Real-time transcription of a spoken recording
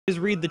Is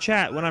read the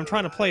chat when I'm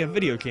trying to play a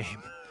video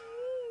game.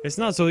 It's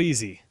not so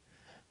easy.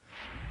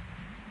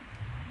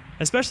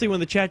 Especially when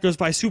the chat goes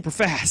by super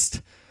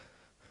fast.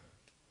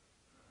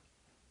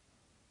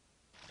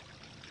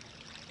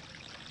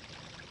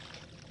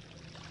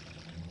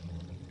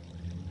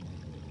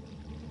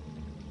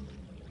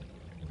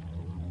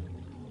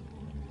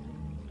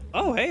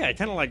 Oh, hey, I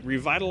kind of like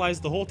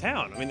revitalized the whole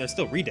town. I mean, there's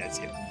still redeads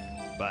here,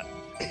 but...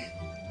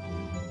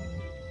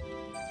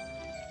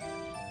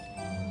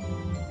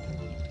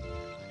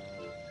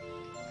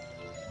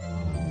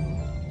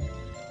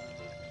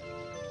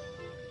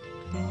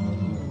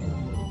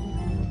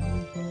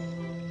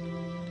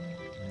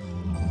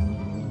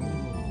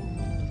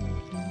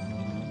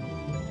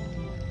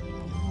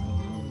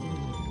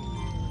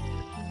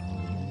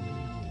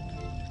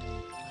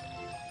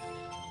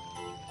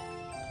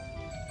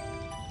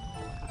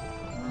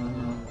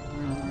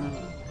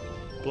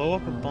 Blow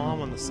up a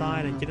bomb on the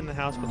side and get in the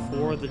house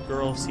before the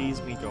girl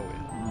sees me go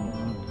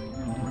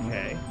in.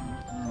 Okay.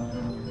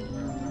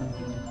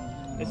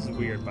 This is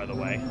weird, by the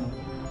way.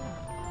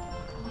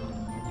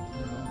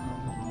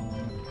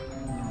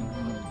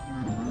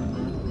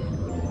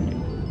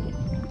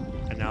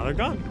 And now they're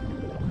gone.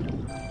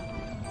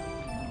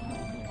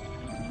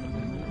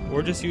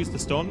 Or just use the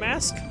stone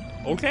mask?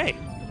 Okay.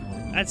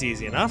 That's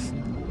easy enough.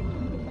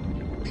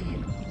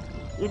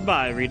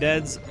 Goodbye,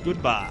 Redeads.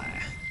 Goodbye.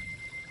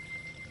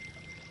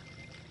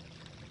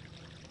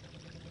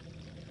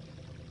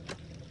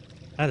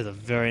 That is a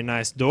very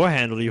nice door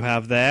handle you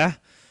have there.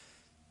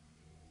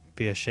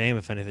 Be a shame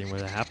if anything were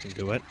to happen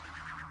to it.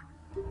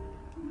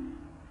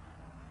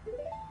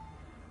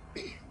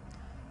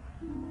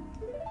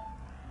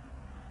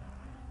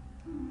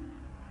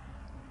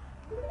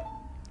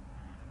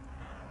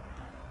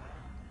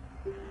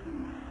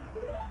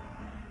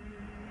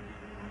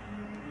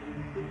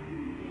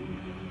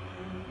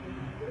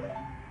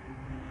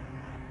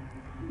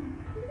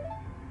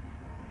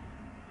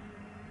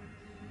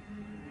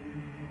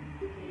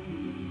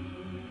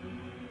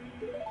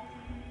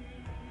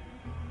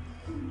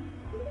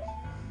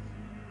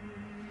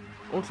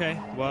 Okay,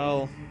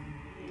 well,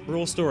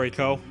 rule story,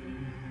 Co.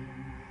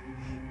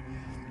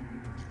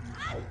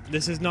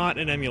 This is not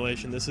an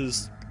emulation, this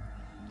is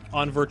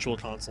on Virtual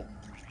Console.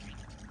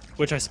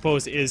 Which I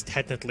suppose is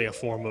technically a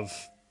form of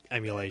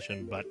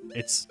emulation, but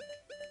it's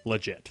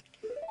legit.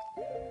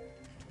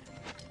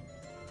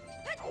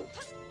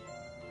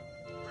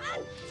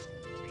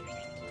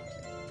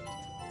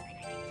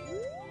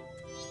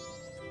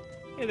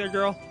 Hey there,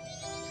 girl.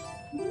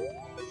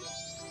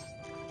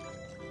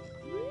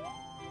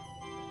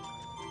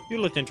 You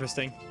looked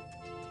interesting.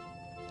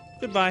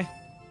 Goodbye.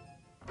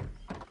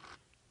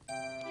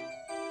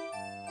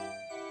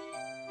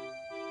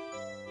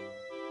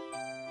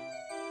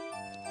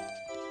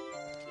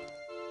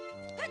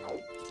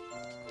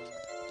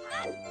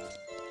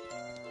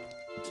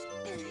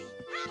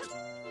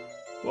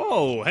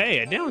 Whoa,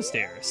 hey,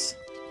 downstairs.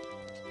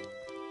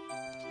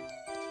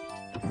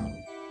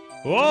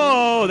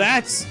 Whoa,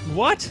 that's...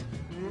 what?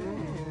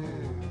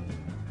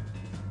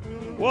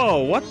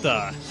 Whoa, what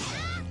the...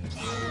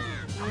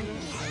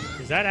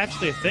 Is that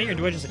actually a thing, or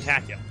do I just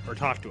attack him? Or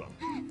talk to him?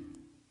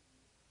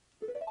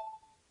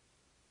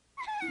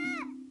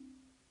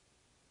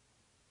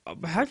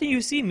 How can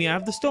you see me? I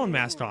have the stone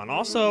mask on.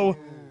 Also...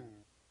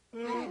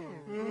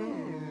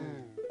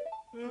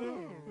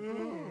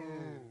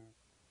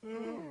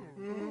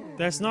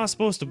 That's not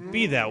supposed to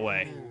be that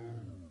way.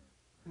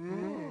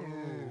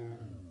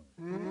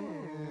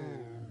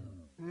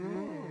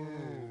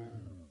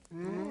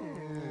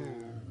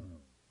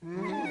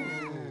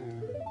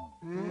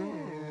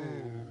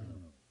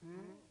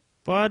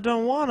 But I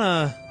don't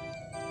wanna...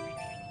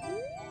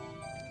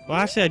 Well,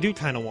 actually, I do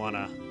kinda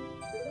wanna.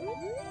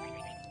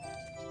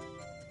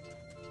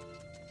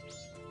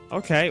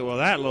 Okay, well,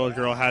 that little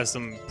girl has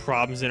some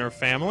problems in her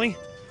family.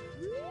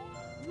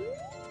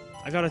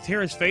 I gotta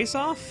tear his face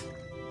off?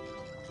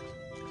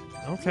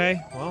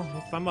 Okay, well,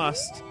 if I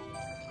must.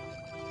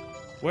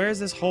 Where's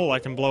this hole I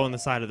can blow in the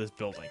side of this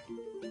building?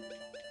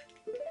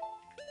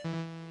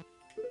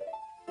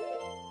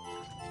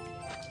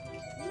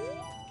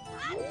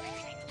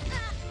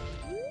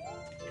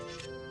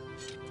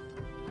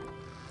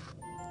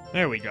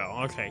 There we go.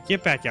 Okay,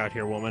 get back out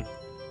here, woman.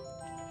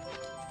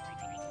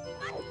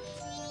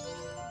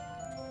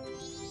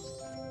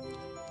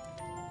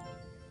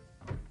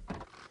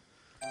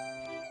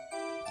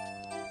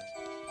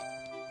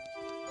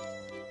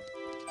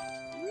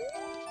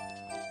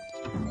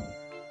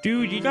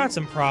 Dude, you got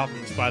some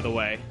problems, by the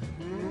way.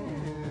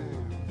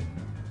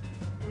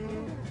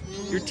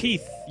 Your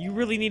teeth. You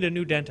really need a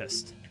new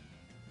dentist.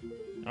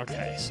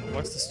 Okay, so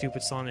what's the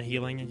stupid song of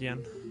healing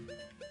again?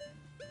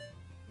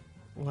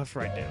 Left,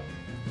 right, down.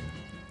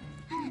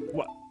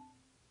 What?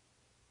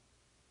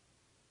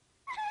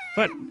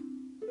 But...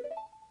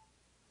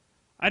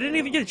 I didn't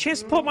even get a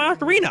chance to pull up my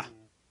ocarina!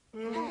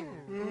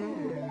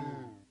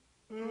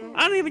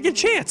 I didn't even get a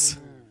chance!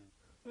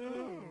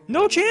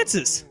 No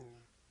chances!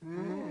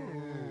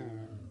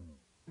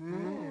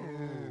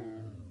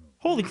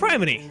 Holy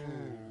criminy!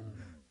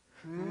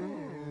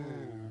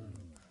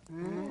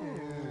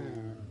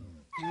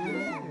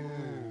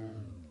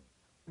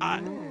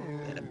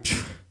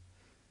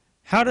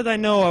 How did I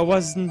know I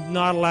was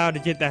not allowed to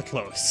get that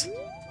close?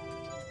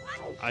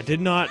 I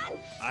did not know.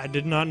 I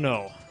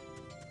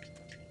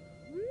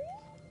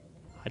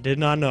did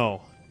not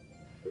know.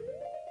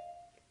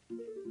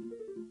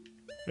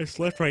 It's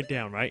left, right,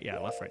 down, right? Yeah,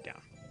 left, right,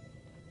 down.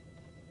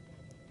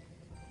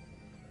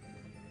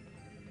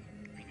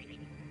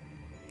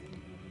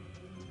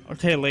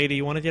 Okay, lady,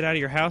 you want to get out of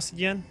your house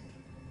again?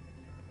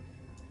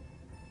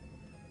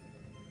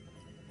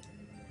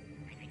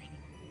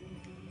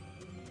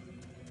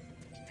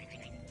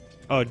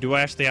 Oh, do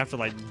I actually have to,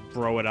 like,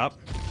 bro it up?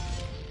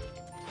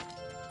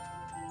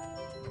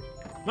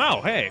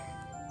 Oh, hey.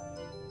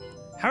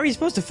 How are you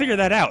supposed to figure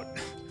that out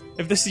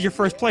if this is your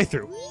first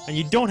playthrough and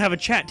you don't have a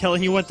chat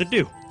telling you what to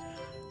do?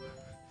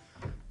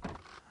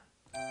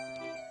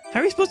 How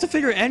are you supposed to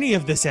figure any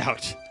of this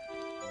out?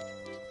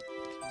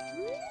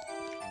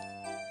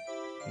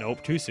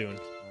 Nope, too soon.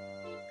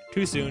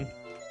 Too soon.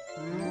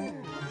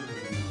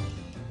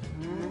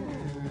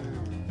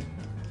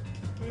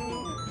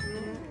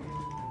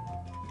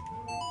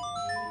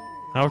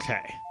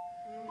 Okay.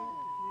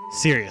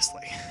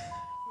 Seriously.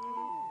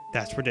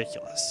 That's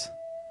ridiculous.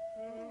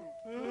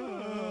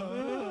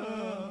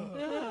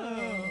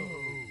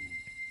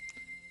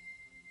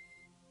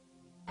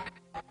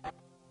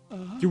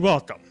 You're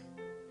welcome.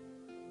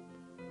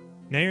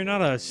 Now you're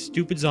not a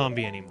stupid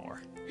zombie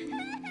anymore.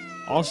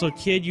 Also,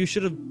 kid, you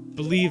should have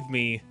believed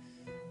me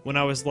when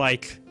I was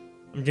like,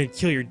 I'm gonna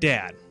kill your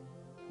dad.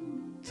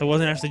 So I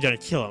wasn't actually gonna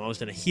kill him, I was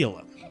gonna heal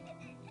him.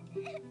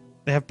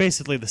 They have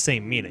basically the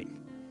same meaning.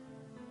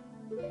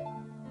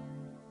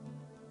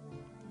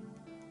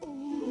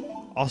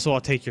 Also,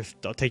 I'll take your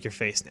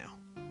face now.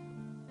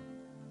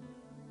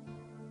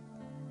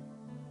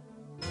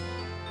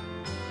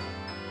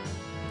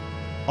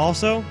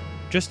 Also,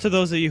 just to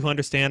those of you who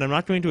understand, I'm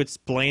not going to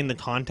explain the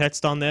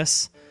context on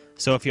this.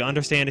 So if you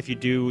understand, if you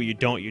do, you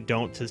don't.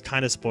 It's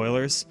kind of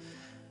spoilers.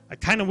 I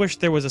kind of wish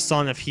there was a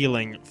Song of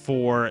Healing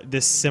for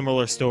this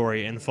similar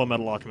story in Full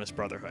Metal Alchemist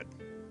Brotherhood.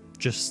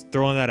 Just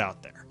throwing that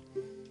out there.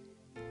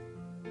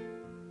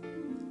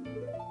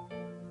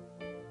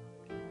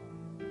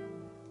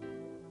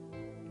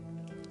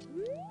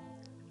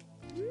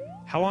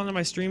 How long am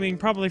I streaming?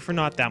 Probably for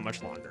not that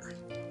much longer.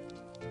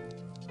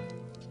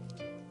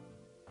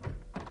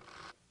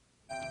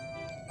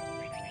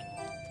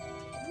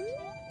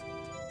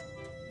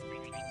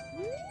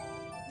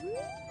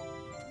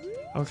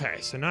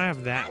 Okay, so now I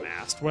have that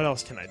masked. What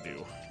else can I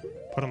do?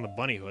 Put on the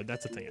bunny hood.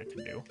 That's a thing I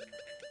can do.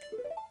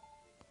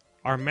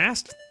 Our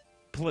masked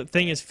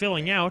thing is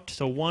filling out.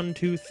 So 1,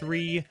 2,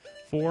 3,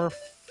 4,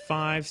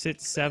 5,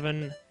 6,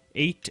 7,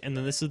 8, and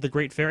then this is the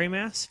Great Fairy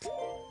Mask.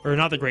 Or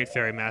not the Great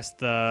Fairy Mask.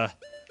 The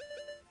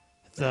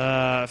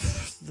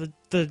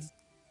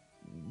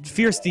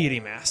Fierce Deity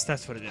Mask.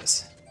 That's what it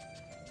is.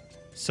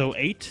 So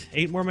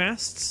 8 more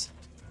masks.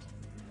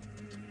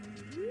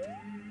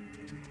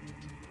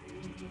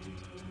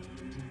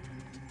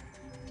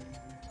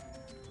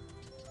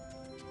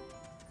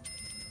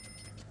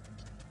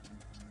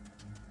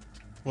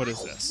 What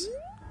is this?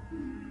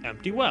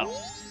 Empty well.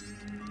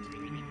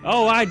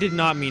 Oh, I did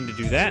not mean to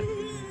do that.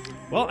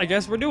 Well, I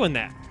guess we're doing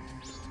that.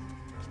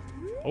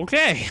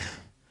 Okay.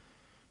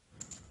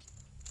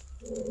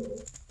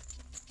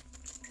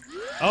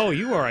 Oh,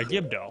 you are a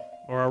Gibdo,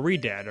 or a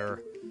Redad,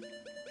 or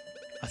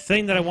a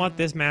thing that I want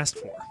this mask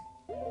for.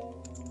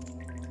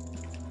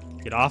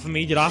 Get off of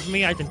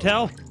me, I can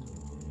tell.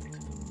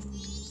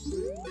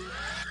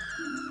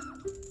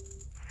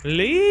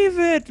 Leave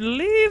it,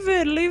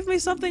 leave me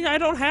something. I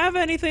don't have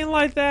anything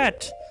like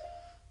that.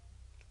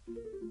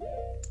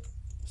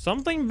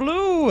 Something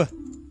blue.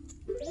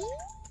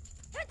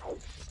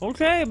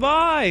 Okay,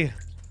 bye.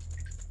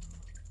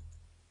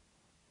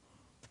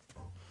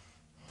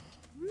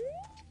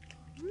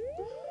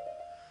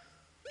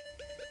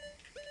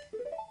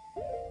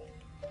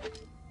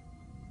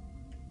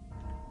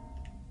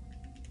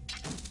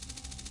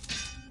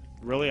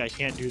 Really, I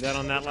can't do that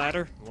on that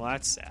ladder? Well,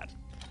 that's sad.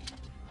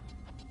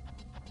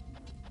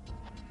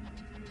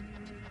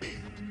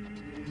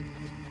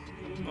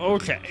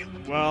 Okay,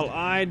 well,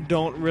 I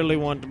don't really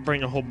want to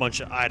bring a whole bunch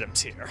of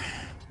items here.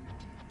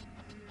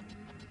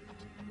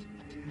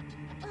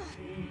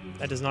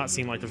 That does not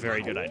seem like a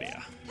very good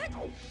idea.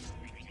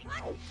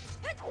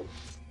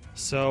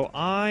 So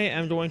I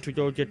am going to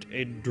go get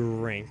a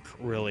drink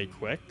really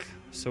quick.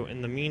 So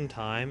in the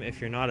meantime, if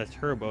you're not a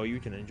turbo, you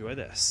can enjoy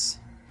this.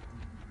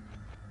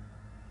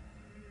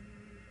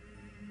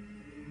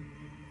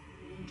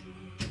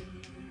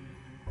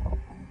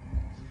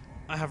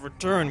 I have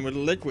returned with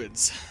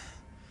liquids.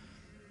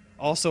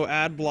 Also,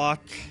 ad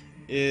block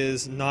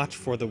is not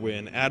for the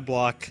win. Ad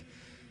block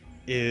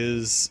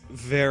is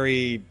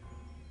very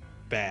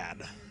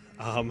bad.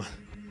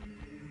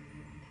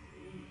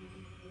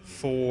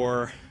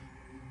 For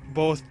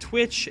both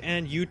Twitch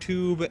and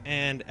YouTube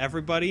and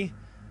everybody.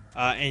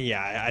 And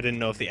yeah, I didn't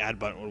know if the ad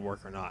button would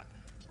work or not.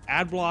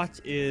 Ad block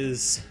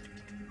is...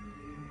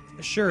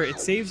 Sure, it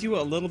saves you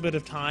a little bit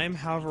of time.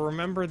 However,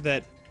 remember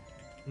that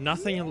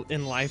nothing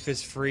in life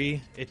is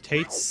free. It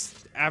takes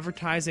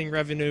advertising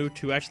revenue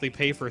to actually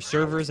pay for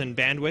servers and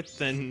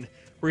bandwidth and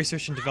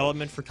research and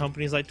development for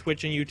companies like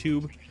Twitch and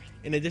YouTube.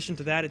 In addition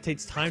to that, it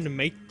takes time to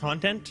make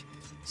content,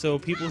 so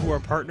people who are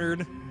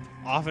partnered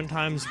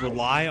oftentimes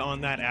rely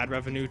on that ad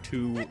revenue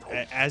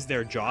as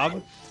their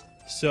job.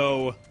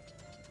 So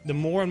the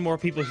more and more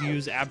people who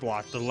use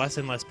AdBlock, the less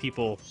and less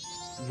people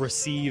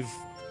receive,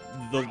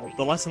 the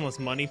less and less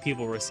money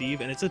people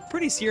receive, and it's a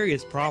pretty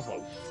serious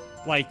problem.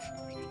 Like,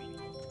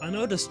 I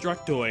know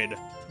Destructoid,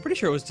 I'm pretty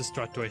sure it was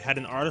Destructoid, had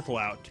an article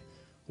out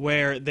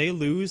where they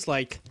lose,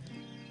 like,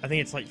 I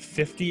think it's like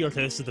 50,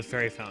 okay, this is the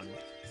Fairy Fountain,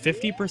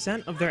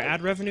 50% of their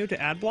ad revenue to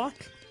AdBlock.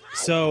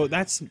 So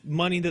that's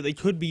money that they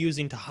could be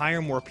using to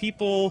hire more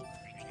people,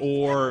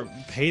 or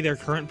pay their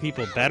current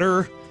people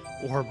better,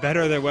 or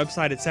better their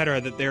website,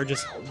 etc. That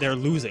they're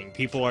losing.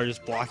 People are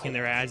just blocking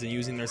their ads and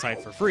using their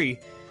site for free,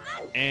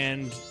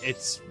 and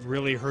it's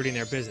really hurting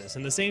their business.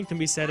 And the same can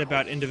be said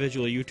about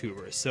individual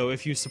YouTubers. So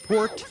if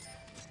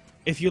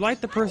you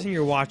like the person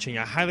you're watching,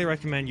 I highly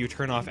recommend you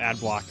turn off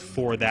AdBlock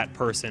for that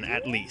person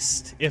at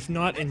least, if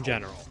not in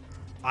general.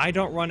 I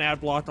don't run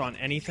AdBlock on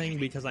anything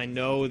because I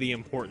know the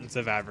importance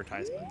of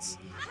advertisements.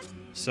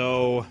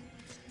 So,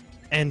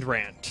 end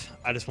rant.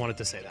 I just wanted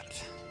to say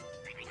that.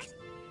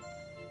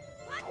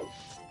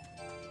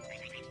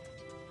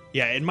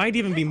 Yeah, it might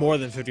even be more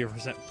than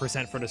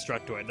 50% for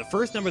Destructoid. The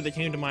first number that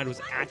came to mind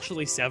was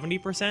actually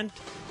 70%.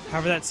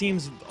 However, that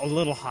seems a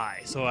little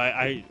high, so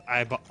I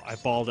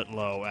balled it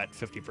low at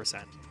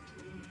 50%.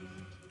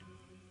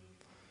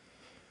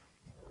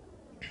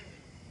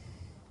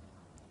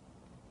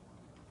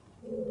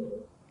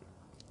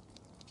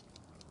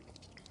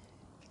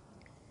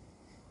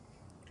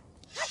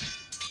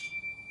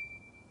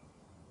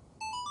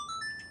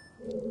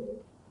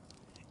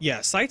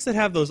 Yeah, sites that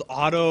have those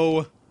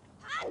auto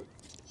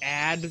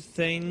ad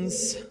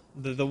things,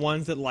 the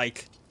ones that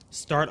like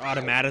start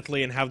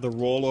automatically and have the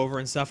rollover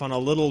and stuff on a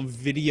little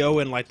video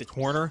in like the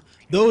corner,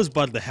 those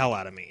bug the hell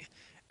out of me.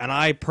 And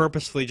I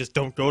purposefully just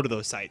don't go to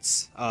those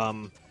sites.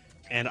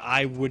 And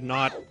I would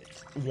not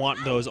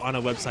want those on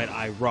a website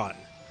I run.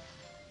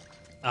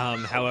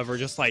 However,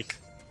 just like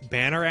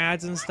banner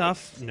ads and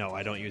stuff, no,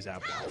 I don't use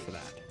AdBlock for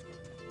that.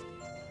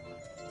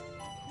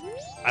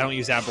 I don't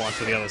use AdBlock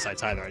for the other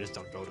sites either, I just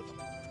don't go to them.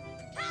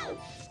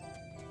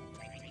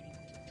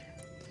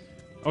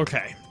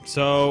 Okay,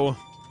 so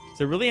is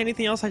there really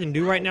anything else I can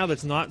do right now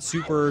that's not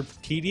super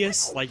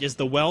tedious? Like, is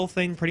the well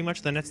thing pretty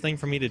much the next thing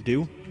for me to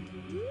do?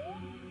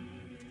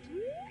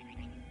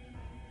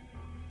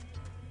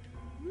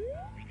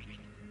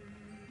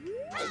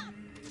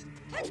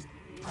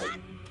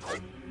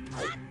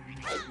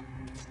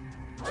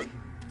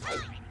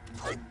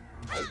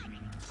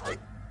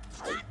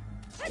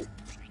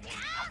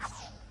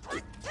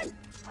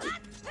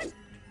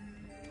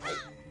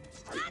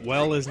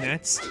 Well is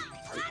next.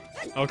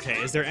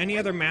 Okay, is there any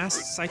other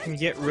masks I can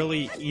get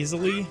really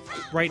easily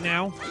right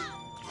now?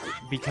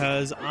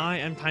 Because I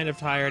am kind of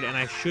tired and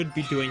I should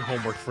be doing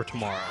homework for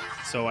tomorrow.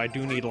 So I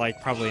do need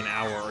like probably an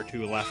hour or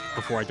two left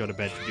before I go to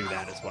bed to do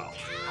that as well.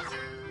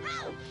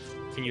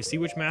 Can you see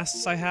which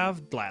masks I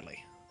have?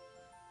 Gladly.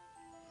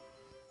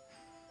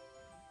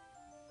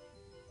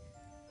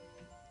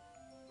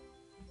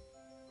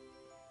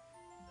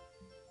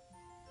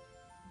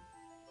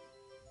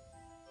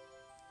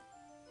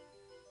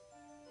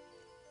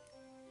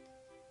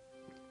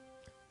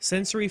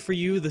 Sensory for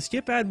you, the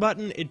skip ad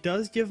button, it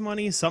does give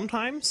money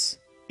sometimes.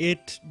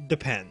 It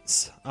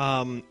depends.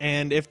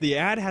 And if the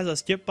ad has a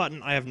skip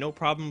button, I have no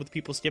problem with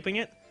people skipping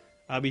it,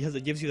 because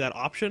it gives you that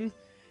option.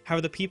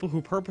 However, the people who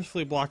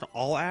purposefully block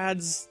all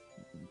ads,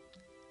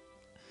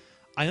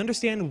 I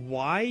understand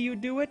why you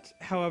do it.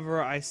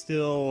 However, I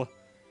still,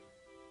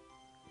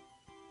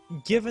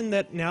 given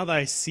that now that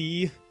I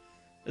see,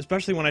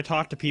 especially when I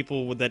talk to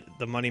people that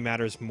the money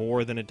matters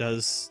more than it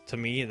does to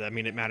me. I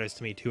mean, it matters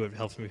to me too. It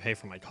helps me pay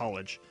for my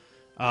college.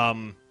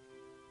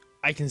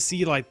 I can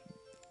see, like,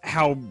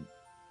 how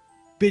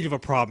big of a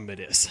problem it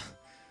is.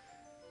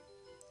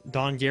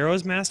 Don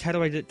Garrow's mask? How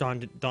do I get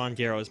Don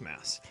Garrow's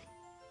mask?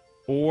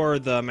 Or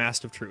the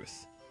Mask of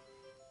Truth?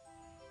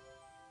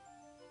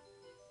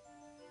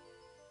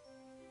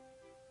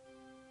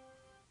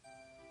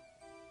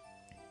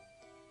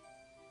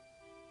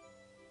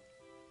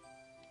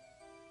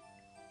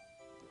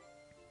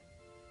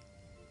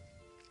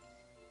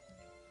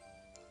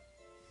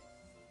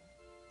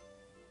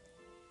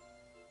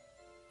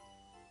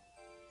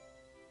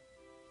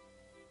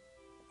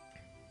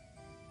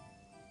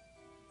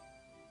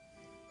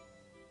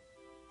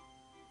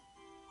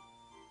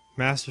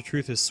 Master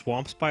Truth is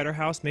Swamp Spider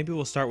House. Maybe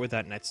we'll start with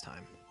that next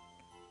time.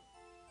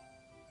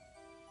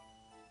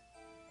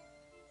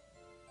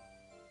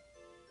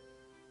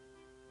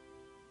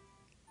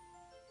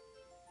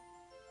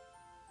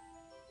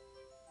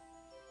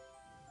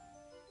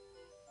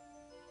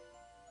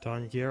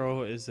 Don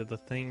Gero, is it the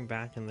thing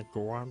back in the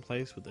Goron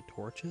place with the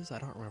torches? I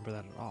don't remember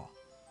that at all.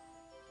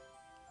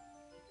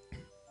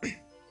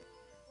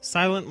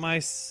 Silent My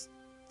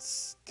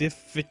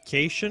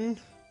Stiffication?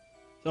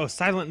 Oh,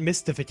 silent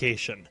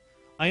mystification.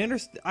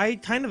 I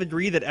kind of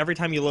agree that every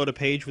time you load a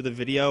page with a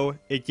video,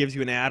 it gives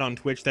you an ad on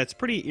Twitch. That's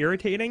pretty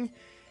irritating.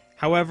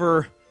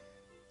 However,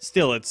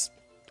 still, it's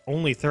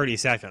only 30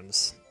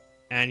 seconds.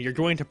 And you're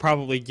going to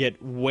probably get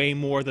way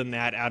more than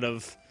that out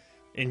of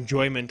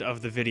enjoyment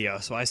of the video.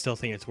 So I still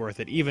think it's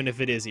worth it, even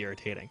if it is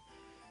irritating.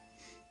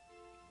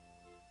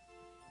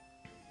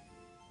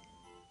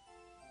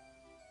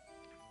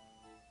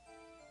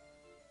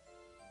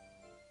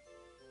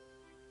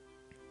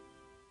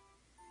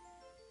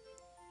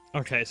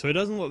 Okay, so it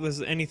doesn't look like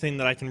there's anything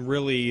that I can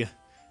really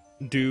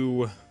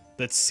do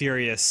that's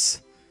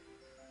serious.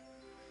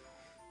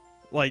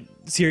 Like,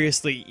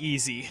 seriously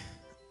easy.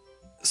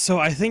 So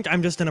I think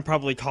I'm just gonna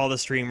probably call the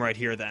stream right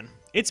here then.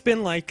 It's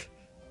been like,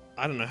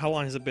 I don't know, how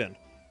long has it been?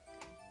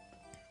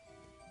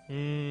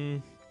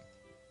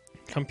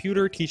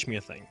 Computer, teach me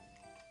a thing.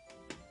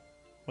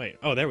 Wait,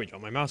 oh, there we go.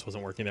 My mouse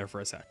wasn't working there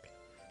for a sec.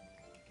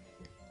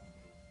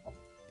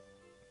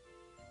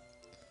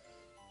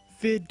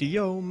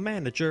 Video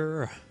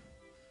manager.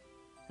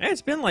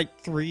 It's been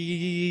like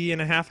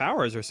 3.5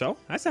 hours or so.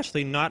 That's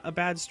actually not a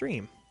bad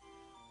stream.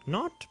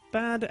 Not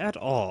bad at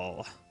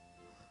all.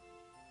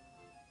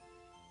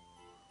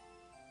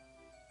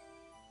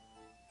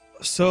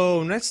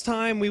 So next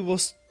time we will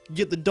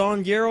get the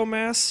Don Gero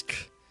mask,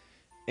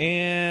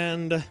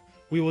 and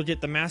we will get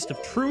the Mask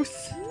of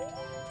Truth,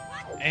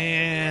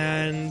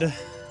 and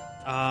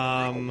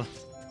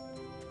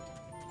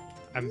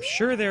I'm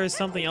sure there is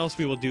something else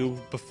we will do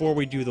before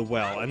we do the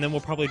well, and then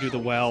we'll probably do the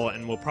well,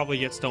 and we'll probably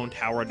get Stone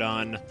Tower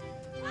done,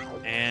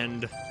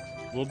 and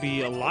we'll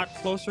be a lot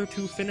closer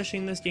to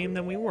finishing this game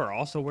than we were.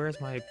 Also,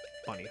 where's my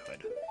bunny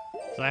hood?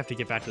 So I have to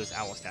get back to this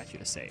owl statue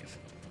to save.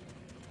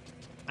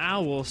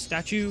 Owl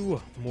statue,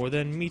 more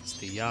than meets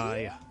the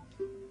eye.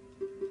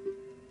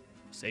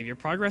 Save your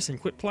progress and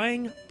quit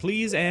playing,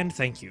 please and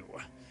thank you.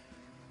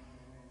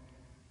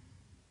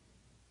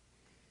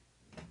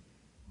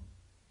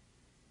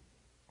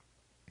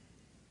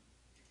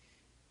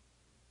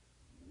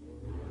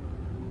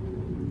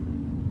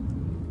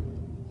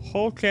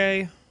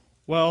 Okay,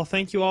 well,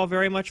 thank you all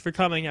very much for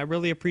coming. I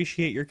really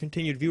appreciate your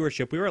continued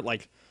viewership. We were at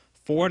like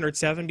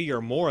 470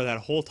 or more that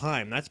whole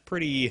time. That's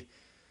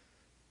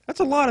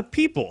a lot of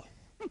people.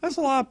 That's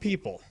a lot of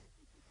people.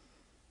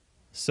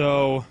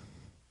 So,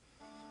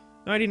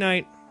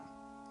 nighty-night.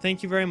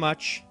 Thank you very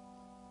much.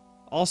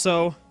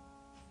 Also,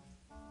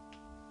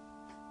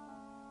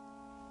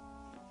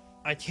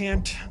 I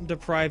can't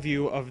deprive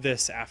you of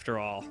this after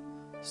all.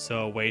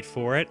 So wait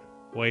for it.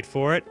 Wait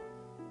for it.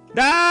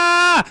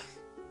 Ah!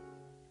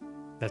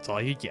 That's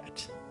all you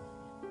get.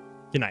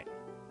 Good night.